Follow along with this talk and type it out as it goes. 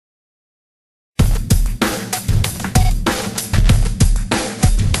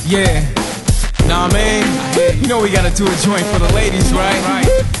Yeah, nah, man. You know we gotta do a joint for the ladies, right?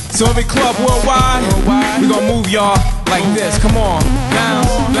 So every club worldwide, we gonna move y'all like this. Come on,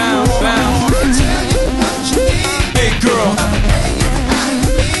 bounce, bounce, bounce. Hey girl,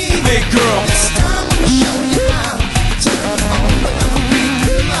 hey girl,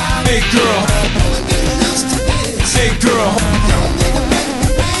 hey girl, hey girl,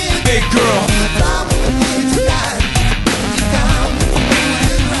 hey girl.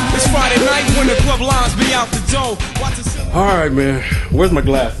 It's Friday night when the club lines be out the door. All right, man. Where's my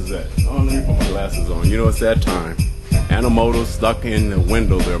glasses at? Oh, let me put my glasses on. You know, it's that time. Animoto's stuck in the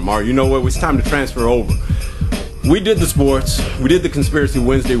window there, Mar. You know what? It's time to transfer over. We did the sports. We did the Conspiracy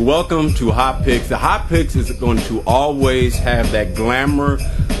Wednesday. Welcome to HOtt PiXX. The HOtt PiXX is going to always have that glamour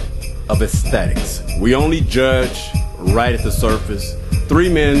of aesthetics. We only judge right at the surface.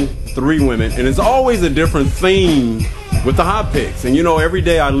 3 men, 3 women, and it's always a different theme with the HOtt PiXX. And you know, every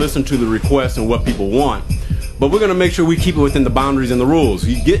day I listen to the requests and what people want. But we're going to make sure we keep it within the boundaries and the rules.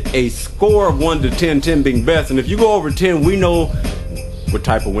 You get a score of 1 to 10, 10 being best. And if you go over 10, we know what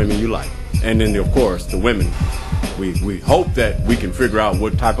type of women you like. And then, of course, the women. We hope that we can figure out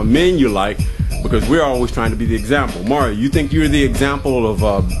what type of men you like, because we're always trying to be the example. Mario, you think you're the example of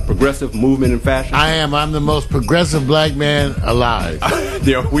progressive movement in fashion? I am. I'm the most progressive black man alive.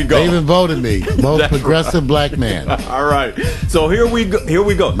 There we go. They even voted me most progressive black man. All right. So here we go. Here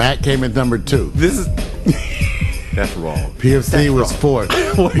we go. Matt came in number 2. This is... That's wrong. PFC was 4th.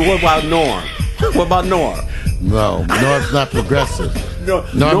 What about Norm? What about Norm? No, Norm's not progressive. Norm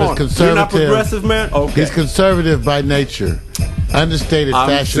is conservative. You're not progressive, man? Okay. He's conservative by nature. Understated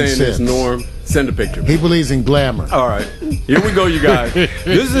fashion sense. This, Norm. Send a picture. He believes in glamour. All right. Here we go, you guys.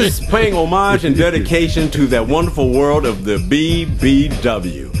 This is paying homage and dedication to that wonderful world of the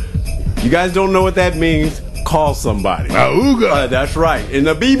BBW. You guys don't know what that means? Call somebody. Auga. That's right. In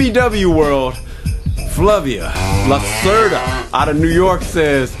the BBW world, Fluvia Lacerda out of New York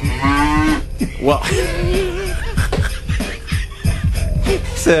says, well,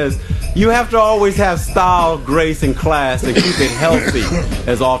 says, you have to always have style, grace, and class and keep it healthy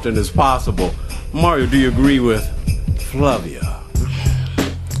as often as possible. Mario, do you agree with Fluvia?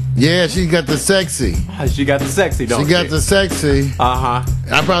 Yeah, she got the sexy. She got the sexy, don't she? She got the sexy. Uh-huh.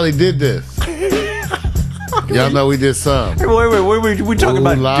 I probably did this. Y'all know we did some. Hey, wait. We talking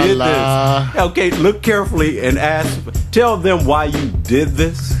about la, did la. this. Okay, look carefully and tell them why you did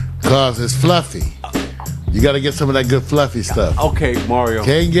this. Cause it's fluffy. You got to get some of that good fluffy stuff. Okay, Mario.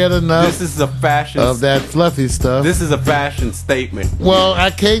 Can't get enough. This is a fashion of that fluffy stuff. This is a fashion statement. Well,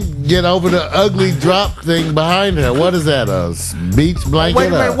 I can't get over the ugly drop thing behind her. What is that? A beach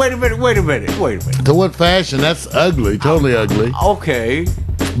blanket? Wait a minute. To what fashion? That's ugly. Totally ugly. Okay.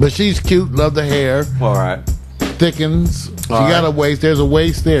 But she's cute. Love the hair. All right. Thickens. She got a waist. There's a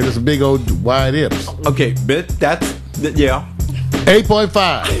waist there. There's a big old wide hips. Okay, but yeah.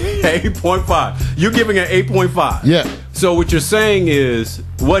 8.5. 8.5. You're giving it 8.5. Yeah. So what you're saying is,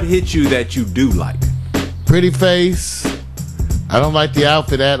 what hit you that you do like? Pretty face. I don't like the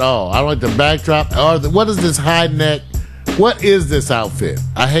outfit at all. I don't like the backdrop. Or what is this high neck? What is this outfit?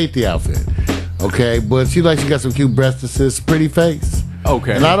 I hate the outfit. Okay, but she got some cute breastises, pretty face.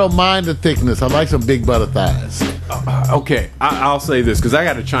 Okay. And I don't mind the thickness. I like some big butter thighs. Okay, I'll say this, because I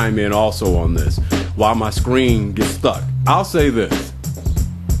got to chime in also on this while my screen gets stuck. I'll say this.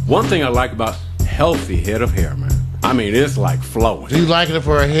 One thing I like about healthy head of hair, man. I mean, it's like flowing. You liking it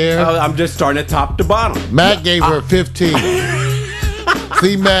for her hair? I'm just starting at top to bottom. Mac gave her 15.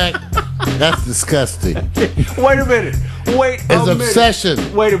 See, Mac? That's disgusting. Wait a minute. His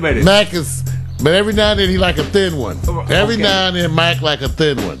obsession. Wait a minute. Mac is... But every now and then he like a thin one. Every now and then Mac like a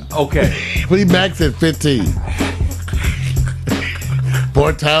thin one. Okay. But Mac said 15.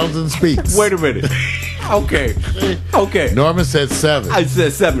 Port Townsend speaks. Wait a minute. Okay. Norman said 7. I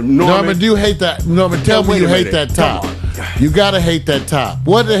said 7. Norman, do you hate that? Norman, tell me you hate that top. You gotta hate that top.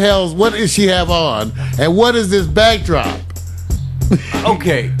 What does she have on? And what is this backdrop?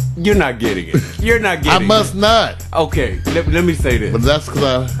 Okay. You're not getting it. You're not getting it. I must not. Okay. Let me say this. But that's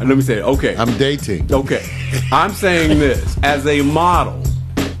because let me say it. Okay. I'm dating. Okay. I'm saying this. As a model,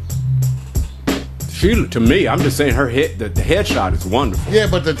 to me, I'm just saying the headshot is wonderful. Yeah,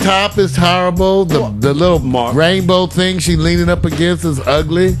 but the top is horrible. The little rainbow thing she leaning up against is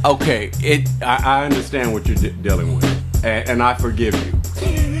ugly. Okay. I understand what you're dealing with. And I forgive you.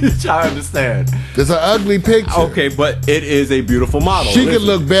 I understand. It's an ugly picture. Okay, but it is a beautiful model. She could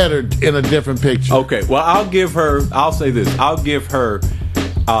look better in a different picture. Okay, well, I'll say this. I'll give her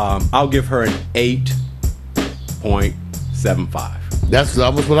an 8.75. That's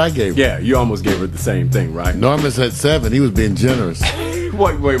almost what I gave her. Yeah, you almost gave her the same thing, right? Norman said 7. He was being generous.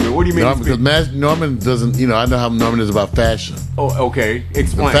 Wait a minute. What do you mean? Because Norman doesn't. You know, I know how Norman is about fashion. Oh, okay.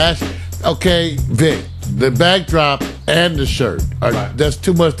 Explain. Fashion. Okay, Vic. The backdrop and the shirt. Right. That's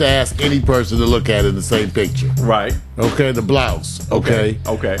too much to ask any person to look at in the same picture. Right. Okay, the blouse. Okay.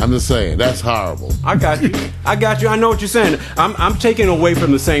 Okay. I'm just saying that's horrible. I got you. I got you. I know what you're saying. I'm taking away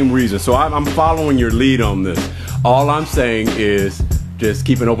from the same reason, so I'm following your lead on this. All I'm saying is just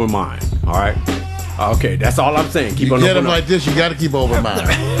keep an open mind. All right. Okay, that's all I'm saying. Keep you an get open them like this, you got to keep open mind.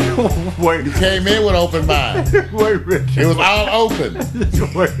 Wait. You came in with open mind. Wait, it was all open.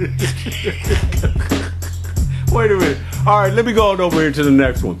 Wait a minute. All right, let me go on over here to the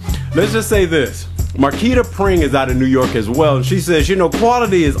next one. Let's just say this. Marquita PiXX is out of New York as well, and she says, you know,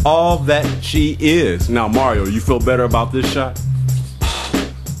 quality is all that she is. Now, Mario, you feel better about this shot?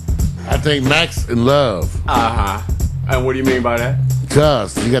 I think Mac's in love. Uh-huh. And what do you mean by that?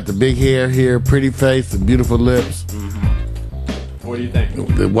 Because you got the big hair here, pretty face, the beautiful lips. Mm-hmm. What do you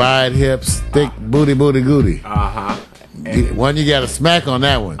think? The wide hips, thick booty goody. Uh-huh. One you got a smack on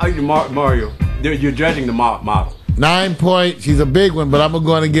that one. Mario, you're judging the model. 9 point. She's a big one, but I'm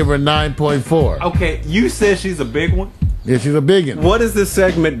going to give her 9.4. Okay, you said she's a big one? Yeah, she's a big one. What is this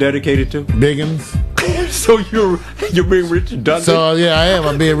segment dedicated to? Biggins. So you're being redundant? So yeah, I am.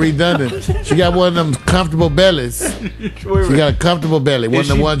 I'm being redundant. She got one of them comfortable bellies. She got a comfortable belly. One of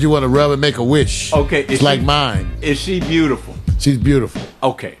the ones you want to rub and make a wish. Okay. It's like mine. Is she beautiful? She's beautiful.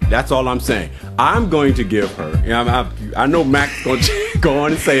 Okay, that's all I'm saying. I'm going to give her. You know, I know Mac's going to go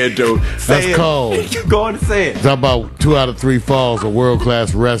on and say it, dude. That's cold. You go on and say it. Talk about 2 out of 3 falls of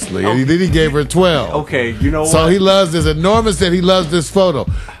world-class wrestling. Okay. And then he gave her 12. Okay, you know what? So he loves this. And Norman said he loves this photo.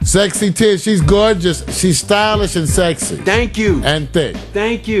 Sexy tits. She's gorgeous. She's stylish and sexy. Thank you. And thick.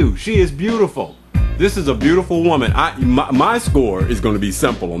 Thank you. She is beautiful. This is a beautiful woman. My score is going to be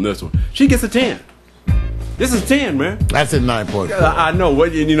simple on this one. She gets a 10. This is 10, man. That's at 9.4. I know.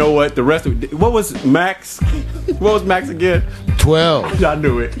 What you know? What the rest of what was Max? What was Max again? 12. I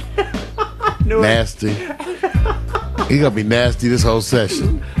knew it. Nasty. He gonna be nasty this whole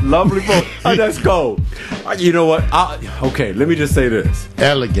session. Lovely photo. Oh, that's cold. You know what? Okay, let me just say this.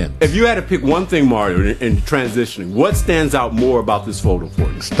 Elegant. If you had to pick one thing, Mario, in transitioning, what stands out more about this photo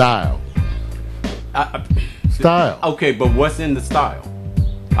for you? Style. Style. Okay, but what's in the style?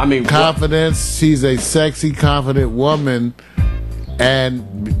 I mean, confidence. She's a sexy, confident woman, and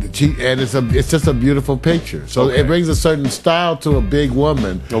it's just a beautiful picture. So it brings a certain style to a big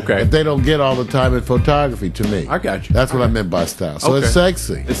woman that they don't get all the time in photography. To me, I got you. That's what I meant by style. So it's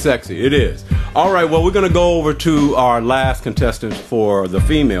sexy. It's sexy. It is. All right. Well, we're going to go over to our last contestant for the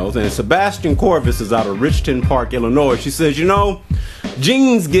females, and Sebastian Corvus is out of Richton Park, Illinois. She says, you know,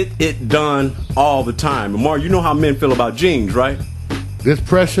 jeans get it done all the time. And Mark, you know how men feel about jeans, right? This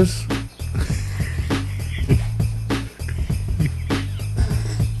precious.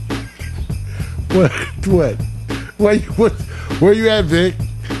 What? Where you at, Vic?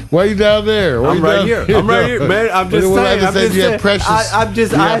 Why are you down there? I'm right here. I'm right here, man. I'm just saying. I've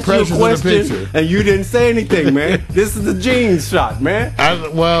just asked you a question, and you didn't say anything, man. This is the jeans shot, man. I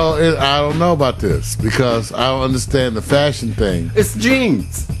don't know about this because I don't understand the fashion thing. It's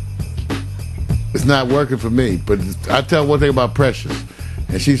jeans. It's not working for me, but I tell one thing about Precious,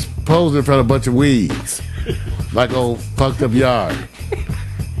 and she's posing in front of a bunch of weeds, like old fucked up yard.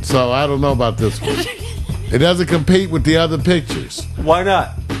 So I don't know about this one. It doesn't compete with the other pictures. Why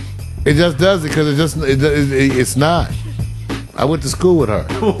not? It just doesn't because it's not. I went to school with her.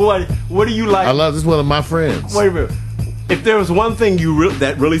 What do you like? I love this. Is one of my friends. Wait a minute. If there was one thing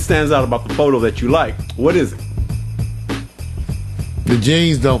that really stands out about the photo that you like, what is it? The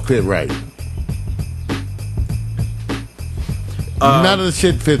jeans don't fit right. None of the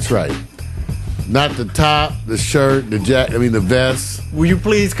shit fits right. Not the top, the shirt, the jacket. I mean, the vest. Will you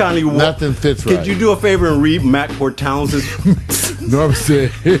please kindly walk? Nothing fits right. Could you do a favor and read Mac Portowns'? Norm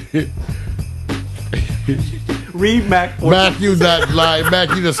said. Read Mac. Mac, you not lying. Mac,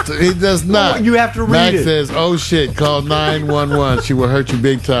 he does not. You have to read Mac it. Says, "Oh shit, call 911. She will hurt you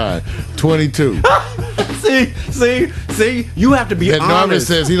big time." 22. See. You have to be honest. And Norman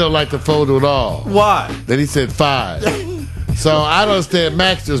says he don't like the photo at all. Why? Then he said 5. So I don't understand.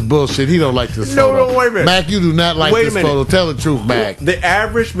 Mac's just bullshit. He don't like this photo. No, wait a minute. Mac, you do not like this photo. Tell the truth, Mac. The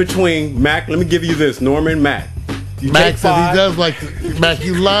average between Mac, let me give you this, Norman and Mac. Mac says he does like Mac,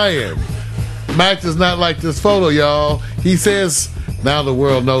 you lying. Mac does not like this photo, y'all. He says now the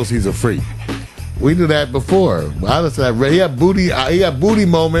world knows he's a freak. We knew that before. He had booty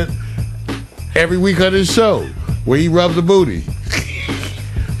moment every week on his show where he rubs the booty.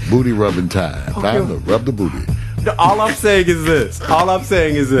 Booty rubbing time. Time to rub the booty. All I'm saying is this.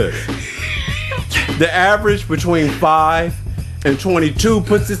 The average between 5 and 22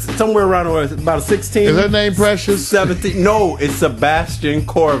 puts it somewhere around about a 16. Is her name Precious? 17. No, it's Sebastian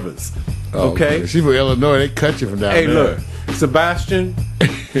Corvus. Okay? She from Illinois. They cut you from down there. Hey, look, Sebastian,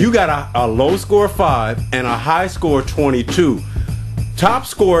 you got a low score 5 and a high score 22. Top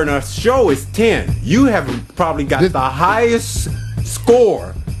score in our show is 10. You have probably got the highest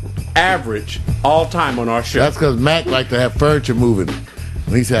score average all time on our show. That's because Mac like to have furniture moving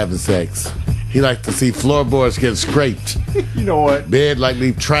when he's having sex. He likes to see floorboards get scraped. You know what? Bed like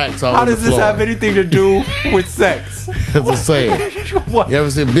leave tracks all How over the does floor. this have anything to do with sex? That's a saying. What? You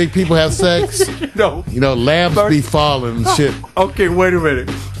ever seen big people have sex? No. You know, lamps be falling and shit. Okay, wait a minute.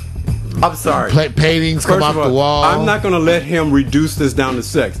 I'm sorry. Paintings come First off of all, the wall. I'm not going to let him reduce this down to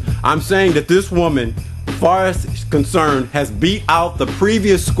sex. I'm saying that this woman, as far as concerned, has beat out the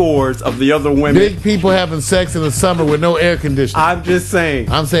previous scores of the other women. Big people having sex in the summer with no air conditioning. I'm just saying.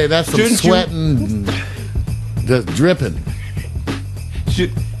 I'm saying that's some sweating, just dripping.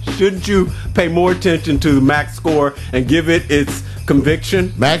 Shouldn't you pay more attention to the Max score and give it its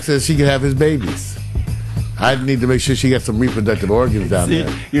conviction? Max says she can have his babies. I need to make sure she got some reproductive organs down there.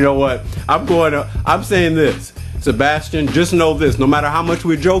 You know what? I'm saying this. Sebastian, just know this. No matter how much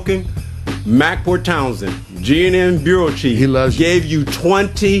we're joking, Mac Port Townsend, G&M Bureau Chief, he loves you. Gave you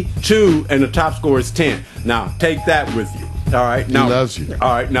 22 and the top score is 10. Now, take that with you. All right? Now, he loves you.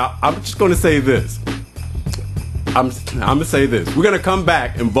 All right. Now, I'm just going to say this. I'm going to say this. We're going to come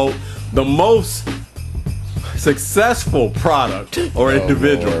back and vote the most successful product or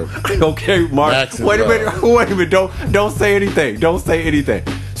individual. Okay, Mark. Wait a minute. Don't say anything. Don't say anything.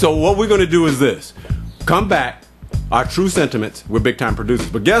 So what we're going to do is this. Come back. Our true sentiments. We're big time producers.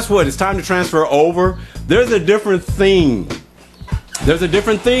 But guess what? It's time to transfer over. There's a different theme. There's a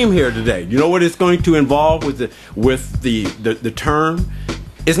different theme here today. You know what it's going to involve with the term?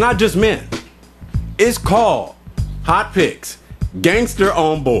 It's not just men. It's called HOtt PiXX, Gangster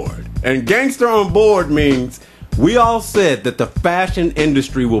on Board. And gangster on board means we all said that the fashion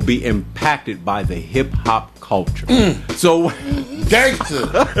industry will be impacted by the hip hop culture. So, gangster.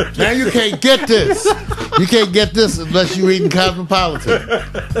 Now you can't get this. You can't get this unless you're eating Cosmopolitan.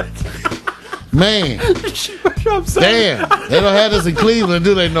 Man. Damn. They don't have this in Cleveland,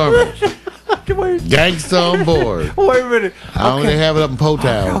 do they, Norman? Gangster on board. Wait a minute. I only have it up in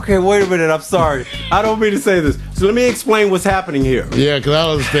Potown. Okay, wait a minute. I'm sorry. I don't mean to say this. So let me explain what's happening here. Yeah, because I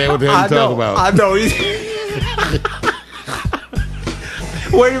don't understand what the hell you're talking about. I know.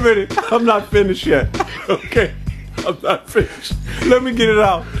 Wait a minute. I'm not finished yet. Okay. I'm not finished. Let me get it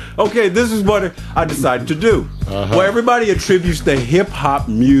out. Okay, this is what I decided to do. Well, everybody attributes the hip-hop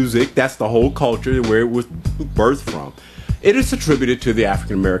music, that's the whole culture where it was birthed from. It is attributed to the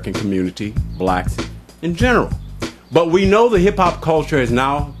African-American community, blacks in general. But we know the hip-hop culture is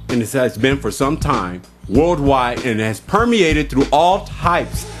now, and it has been for some time, worldwide, and has permeated through all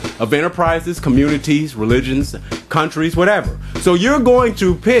types of enterprises, communities, religions, countries, whatever. So you're going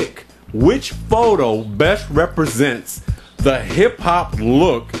to pick which photo best represents the hip-hop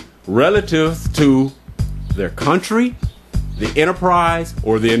look relative to their country, the enterprise,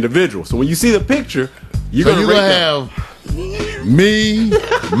 or the individual. So when you see the picture, you're going to have me,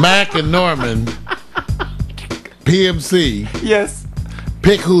 Mac, and Norman, PMC. Yes.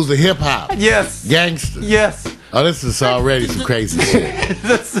 Pick who's the hip-hop. Yes. Gangster. Yes. Oh, this is already some crazy shit.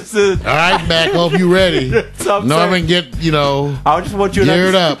 This is it. All right, Mac, hope you ready. Norman, get, I just want you to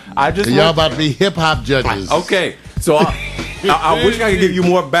geared up. Y'all about to be hip-hop judges. Okay, so I wish I could give you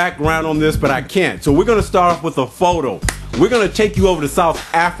more background on this, but I can't. So we're going to start off with a photo. We're going to take you over to South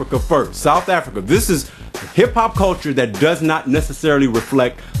Africa first. South Africa. This is hip-hop culture that does not necessarily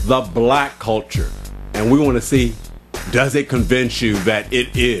reflect the black culture. And we want to see, does it convince you that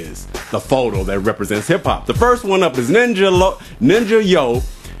it is the photo that represents hip-hop? The first one up is Ninja Yo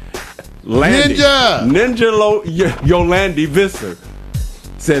Landy. Ninja Yolandi Visser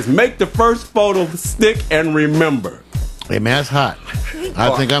says, make the first photo stick and remember. Hey, man, that's hot.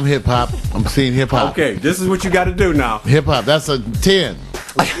 I think I'm hip-hop. I'm seeing hip-hop. Okay, this is what you got to do now. Hip-hop, that's a 10.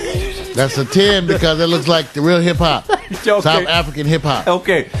 That's a 10 because it looks like the real hip-hop. Okay. South African hip-hop.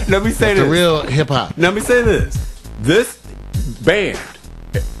 Okay, let me say this. The real hip-hop. Let me say this. This band,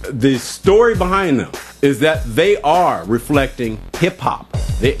 the story behind them is that they are reflecting hip-hop.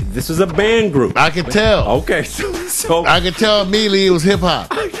 This is a band group. I can tell. Okay, so I can tell immediately it was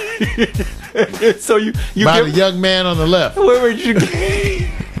hip-hop. So you by the young man on the left. Where would you?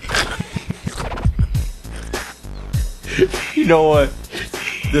 You know what?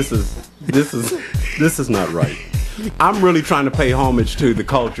 This is not right. I'm really trying to pay homage to the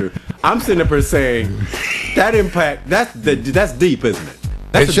culture. I'm sitting up here saying that impact. That's deep, isn't it?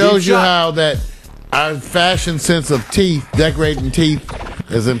 It shows you how that our fashion sense of teeth, decorating teeth,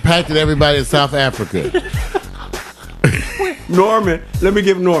 has impacted everybody in South Africa. Norman, let me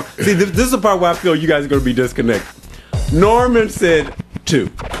give Norman. See, this is the part where I feel you guys are going to be disconnected. Norman said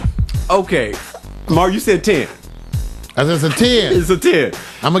 2. Okay, Mar, you said 10. I said it's a 10. It's a 10.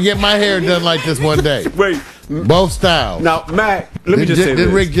 I'm going to get my hair done like this one day. Wait. Both styles. Now, Mac, let me just say this.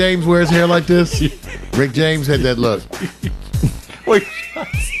 Did Rick James wear his hair like this? Rick James had that look. Wait.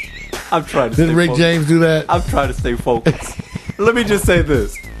 I'm trying to stay Did Rick focused. James do that? I'm trying to stay focused. Let me just say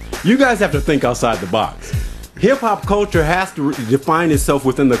this. You guys have to think outside the box. Hip-hop culture has to define itself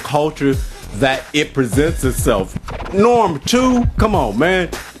within the culture that it presents itself. Norm, 2? Come on, man.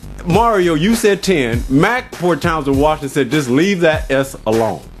 Mario, you said 10. Mac, Port Townsend, Washington said just leave that S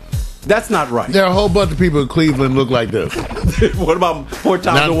alone. That's not right. There are a whole bunch of people in Cleveland look like this. What about Port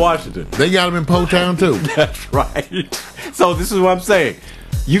Townsend, Washington? They got them in Po Town, too. That's right. So this is what I'm saying.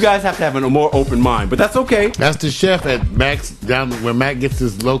 You guys have to have a more open mind, but that's okay. That's the chef at Mac's, down where Mac gets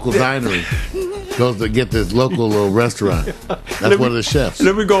his local dinery. Goes to get this local little restaurant. That's one of the chefs.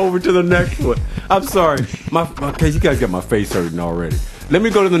 Let me go over to the next one. I'm sorry. Okay, you guys got my face hurting already. Let me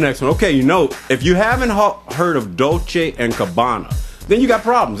go to the next one. Okay, if you haven't heard of Dolce and Gabbana, then you got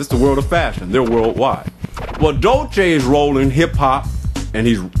problems. It's the world of fashion. They're worldwide. Well, Dolce is rolling hip-hop, and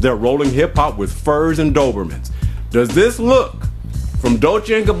they're rolling hip-hop with furs and Dobermans. Does this look from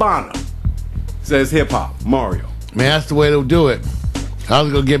Dolce and Gabbana says hip-hop? Mario. Man, that's the way to do it. I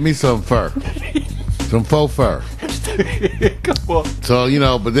was going to get me some fur. Some faux fur. Come on.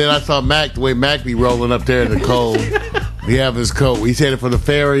 So, but then I saw Mac, the way Mac be rolling up there in the cold. He have his coat. He's headed for the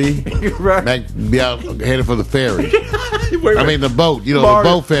ferry. Right. Mac be out headed for the ferry. Wait, I mean the boat, Mario, the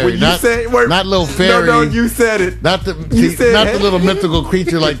boat ferry, not little ferry. No, you said it. Not the little mythical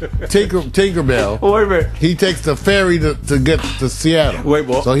creature like Tinkerbell. Wait a minute. He takes the ferry to get to Seattle. Wait,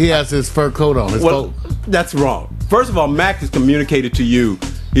 well, so he has his fur coat on. His coat. That's wrong. First of all, Mac has communicated to you.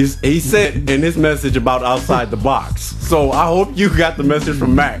 He said in his message about outside the box. So I hope you got the message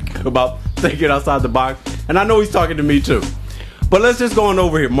from Mac about thinking outside the box. And I know he's talking to me too. But let's just go on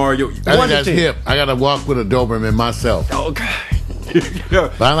over here, Mario. I think that's hip. I got to walk with a Doberman myself. Okay.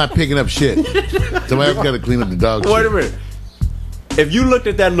 But I'm not picking up shit. Somebody got to clean up the dog shit. Wait a minute. If you looked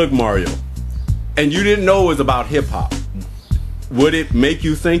at that look, Mario, and you didn't know it was about hip-hop, would it make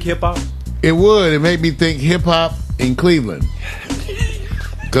you think hip-hop? It would. It made me think hip-hop in Cleveland.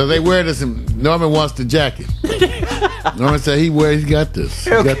 Because they wear this, and Norman wants the jacket. Norman said he's got this.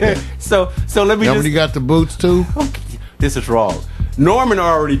 He got that. So let me Norman, you got the boots too? Okay. This is wrong. Norman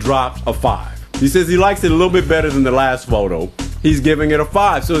already dropped a 5. He says he likes it a little bit better than the last photo. He's giving it a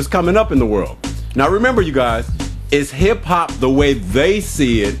 5, so it's coming up in the world. Now remember, you guys, it's hip-hop the way they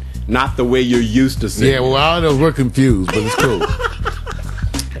see it, not the way you're used to seeing it. Yeah, well, I know we're confused, but it's cool.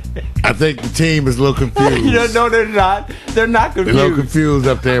 I think the team is a little confused. No, they're not. They're not confused. They're a little confused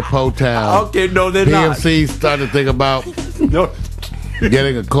up there in Po Town. Okay, no, they're not. PMC started to think about No.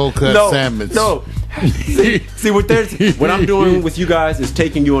 getting a cold cut sandwich. No. See what I'm doing with you guys is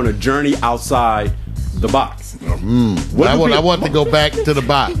taking you on a journey outside the box. I want to go back to the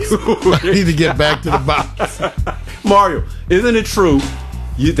box. I need to get back to the box. Mario, isn't it true?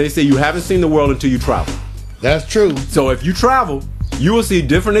 They say you haven't seen the world until you travel. That's true. So if you travel, you will see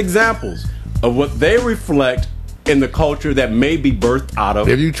different examples of what they reflect in the culture that may be birthed out of.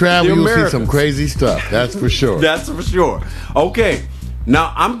 If you travel, you'll see Americans. some crazy stuff. That's for sure. That's for sure. Okay.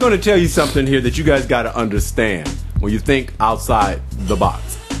 Now, I'm going to tell you something here that you guys got to understand when you think outside the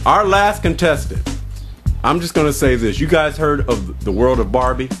box. Our last contestant, I'm just going to say this. You guys heard of the world of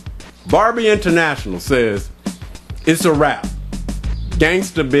Barbie? Barbie International says, it's a wrap.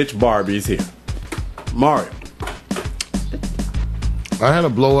 Gangsta bitch Barbie's here. Mario. I had a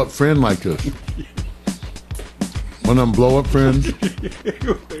blow-up friend like this. One of them blow-up friends.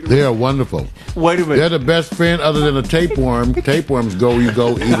 They are wonderful. Wait a minute. They're the best friend other than a tapeworm. Tapeworms go, eat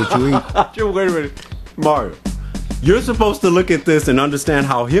what you eat. Wait a minute. Mario, you're supposed to look at this and understand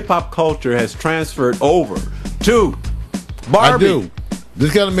how hip-hop culture has transferred over to Barbie. I do.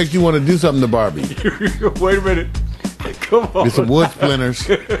 This got to make you want to do something to Barbie. Wait a minute. Come on. Get some wood splinters.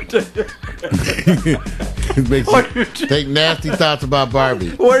 Take nasty thoughts about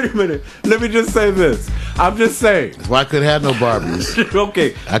Barbie. Wait a minute. Let me just say this. I'm just saying. That's why I couldn't have no Barbies.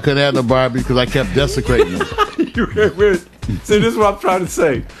 Okay. I couldn't have no Barbies because I kept desecrating them. See, this is what I'm trying to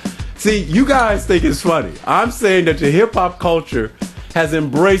say. See, you guys think it's funny. I'm saying that the hip-hop culture has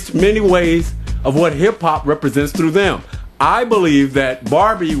embraced many ways of what hip-hop represents through them. I believe that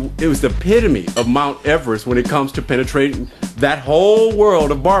Barbie, it was the epitome of Mount Everest when it comes to penetrating that whole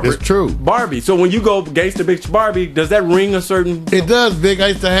world of Barbie. It's true. Barbie. So when you go Gangsta Bitch Barbie, does that ring a certain... It does, Vic. I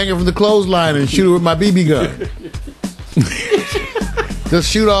used to hang her from the clothesline and shoot her with my BB gun. Just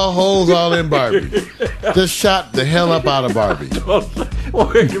shoot all holes all in Barbie. Just shot the hell up out of Barbie.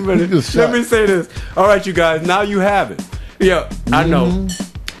 Wait a minute. Let me say this. All right, you guys. Now you have it. Yeah, I know.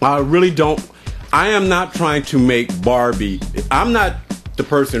 I really don't. I am not trying to make Barbie. I'm not the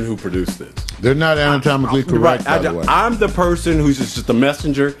person who produced this. They're not anatomically correct, by the way. I'm the person who's just the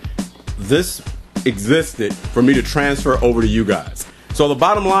messenger. This existed for me to transfer over to you guys. So the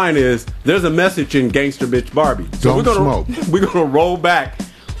bottom line is, there's a message in Gangsta Bitch Barbie. So we're gonna roll back.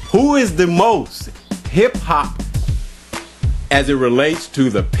 Who is the most hip hop as it relates to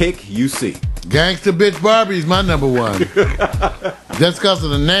the pick you see? Gangsta Bitch Barbie is my number one. Just because of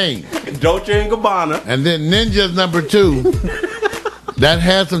the name. Dolce and Gabbana. And then Ninja's number 2. That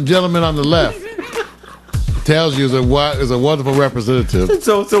handsome gentleman on the left tells you is a wonderful representative.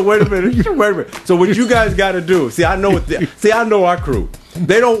 So wait a minute. So what you guys got to do? See, I know our crew.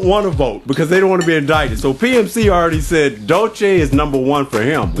 They don't want to vote because they don't want to be indicted. So PMC already said Dolce is number 1 for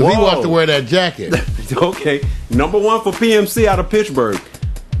him. He wants to wear that jacket. Okay, number 1 for PMC out of Pittsburgh,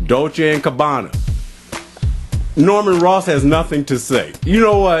 Dolce and Gabbana. Norman Ross has nothing to say. You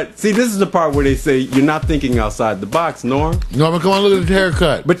know what? See, this is the part where they say you're not thinking outside the box, Norm. Norman, come on, look at his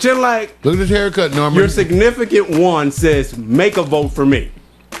haircut. But you're like... Look at his haircut, Norman. Your significant one says, make a vote for me.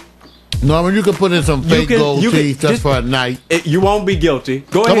 Norman, you can put in some fake gold teeth just for a night. You won't be guilty.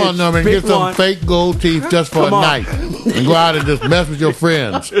 Go ahead. Come on, Norman, get some fake gold teeth just for a night. And go out and just mess with your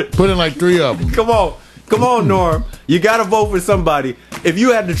friends. Put in like 3 of them. Come on, Norm. You got to vote for somebody. If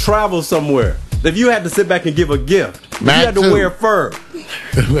you had to travel somewhere, if you had to sit back and give a gift, if you had to wear fur.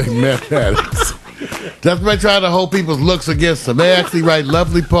 Meth addicts. That's why they try to hold people's looks against them. They actually write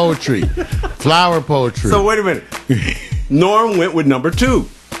lovely poetry, flower poetry. So wait a minute. Norm went with number 2.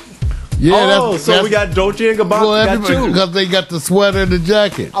 Yeah, so we got Dolce and Gabbana. Because they got the sweater and the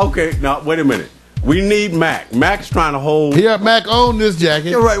jacket. Okay, now wait a minute. We need Mac. Mac's trying to hold. Here, Mac owned this jacket.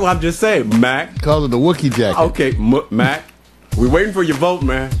 You're right. Well, I'm just saying, Mac. Calls it the Wookiee jacket. Okay, Mac. We're waiting for your vote,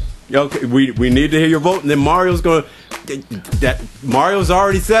 man. Okay, we need to hear your vote, and then Mario's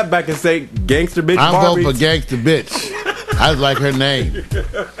already sat back and say Gangster Bitch Barbie. I'm voting for Gangster Bitch. I like her name.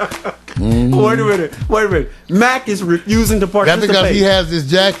 Wait a minute. Mac is refusing to participate. That's because he has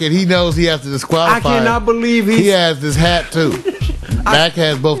this jacket. He knows he has to disqualify. I cannot believe he has this hat too. Mac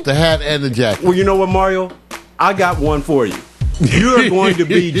has both the hat and the jacket. Well, you know what, Mario? I got one for you. You're going to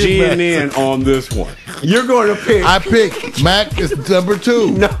be GNN on this one. You're going to pick. I pick Mac is number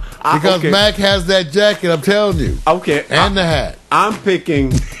 2. No, because Mac has that jacket. I'm telling you. Okay, and the hat. I'm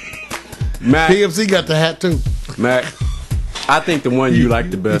picking Mac. PMC got the hat too. Mac, I think the one you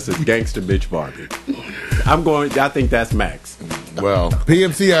like the best is Gangsta Bitch Barbie. I think that's Max. Well,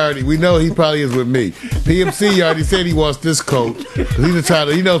 PMC we know he probably is with me. PMC already said he wants this coat. He's trying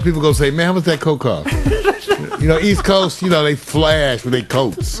to, people gonna say, man, how much that coat cost? East Coast, they flash with their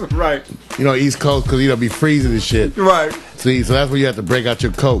coats. Right. East Coast, because, be freezing and shit. Right. See, so that's where you have to break out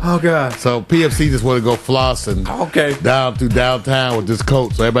your coat. Oh, God. So PMC just want to go flossing down through downtown with this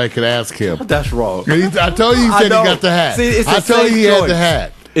coat so everybody can ask him. That's wrong. I told you he said he got the hat. See, I told you he had the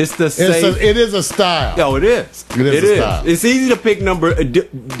hat. It's the safe. It is a style. Oh, it is. It is a style. It's easy to pick number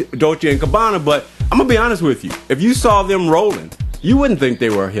Dolce and Gabbana, but I'm going to be honest with you. If you saw them rolling, you wouldn't think they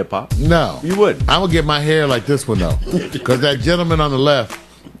were hip-hop. No. You wouldn't. I'm going to get my hair like this one, though. Because that gentleman on the left.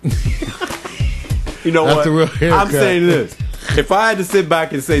 You know that's what? The real haircut. I'm saying this. If I had to sit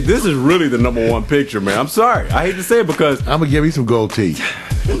back and say, this is really the number 1 picture, man, I'm sorry. I hate to say it because... I'm going to give you some gold teeth.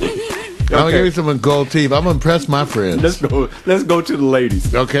 I'm going to give you some gold teeth. I'm going to impress my friends. Let's go to the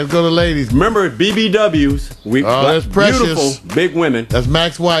ladies. Okay, let's go to the ladies. Remember, BBWs. That's Precious. Beautiful, big women. That's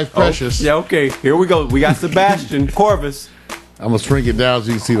Mac's wife, Precious. Yeah, okay. Here we go. We got Sebastian Corvus. I'm going to shrink it down so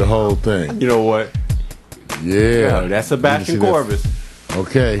you can see the whole thing. You know what? Yeah. That's Sebastian Corvus.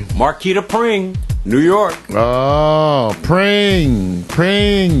 Okay. Marquita Pring, New York. Oh, Pring.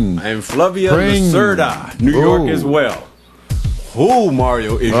 And Fluvia Lacerda, New York as well. Who,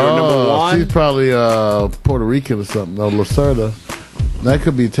 Mario, is your number 1? She's probably Puerto Rican or something. No, Lacerda. That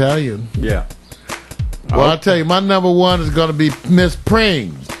could be Italian. Yeah. Well, I'll tell you, my number 1 is going to be Miss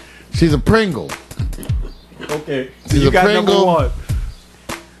Pring. She's a Pringle. Okay. So you got Pringle. Number 1.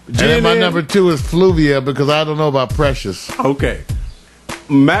 And then my number 2 is Fluvia because I don't know about Precious. Okay.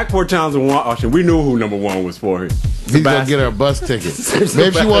 Mac Fort Townsend Washington, we knew who number 1 was for him. He's going to get her a bus ticket.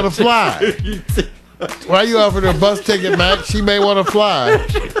 Maybe she want to fly. Why you offering her a bus ticket, Mac? She may want to fly.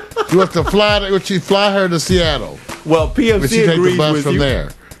 She wants to fly. Would she fly her to Seattle? Well, PMC agrees with you. There.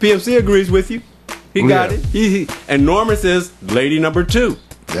 PMC agrees with you. He got it. And Norman says, lady number 2.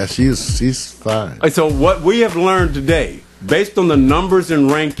 Yeah, she's fine. So what we have learned today, based on the numbers and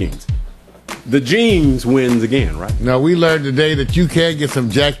rankings, the jeans wins again, right? No, we learned today that you can get some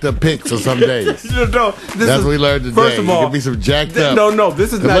jacked up pics on some days. That's what we learned today. First of all, you can be some jacked up. No,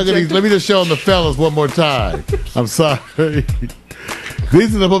 this is not. Let me just show them the fellas one more time. I'm sorry.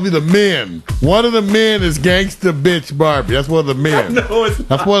 These are supposed to be the men. One of the men is Gangsta Bitch Barbie. That's one of the men. No, it's not.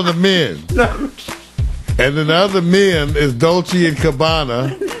 That's one of the men. No. And then the other men is Dolce and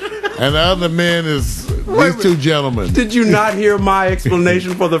Gabbana. And the other men is these two gentlemen. Did you not hear my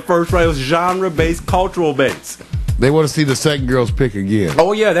explanation for the first round? It was genre-based, cultural-based. They want to see the second girl's pick again.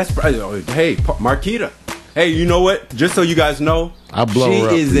 Oh, yeah, that's... Hey, Marquita. Hey, you know what? Just so you guys know, she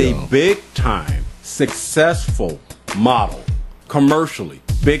is a big-time, successful model. Commercially.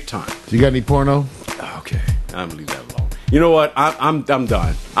 Big time. You got any porno? Okay. I'm going to leave that alone. You know what? I'm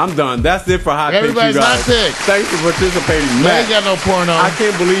done. I'm done. That's it for Hot Picks, you guys. Everybody's Hot Picks. Thanks for participating. I ain't got no porno. I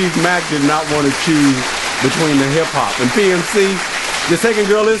can't believe Mac did not want to choose between the hip hop and PMC. The second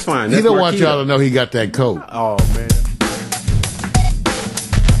girl is fine. He don't want y'all to know he got that coat. Oh, man.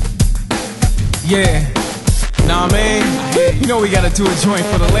 Yeah. Nah, man. You know we gotta do a joint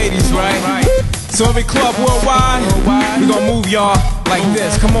for the ladies, right? So every club worldwide, we gonna move y'all like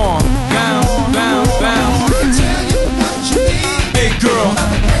this. Come on. Bounce, bounce, bounce. Big girl.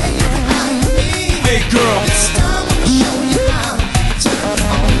 Big girl.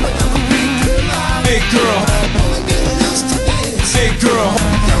 Big girl. Big girl.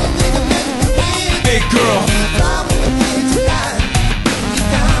 Big girl.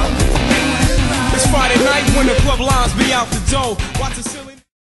 It's Friday night when the club lines be out the door. Watch the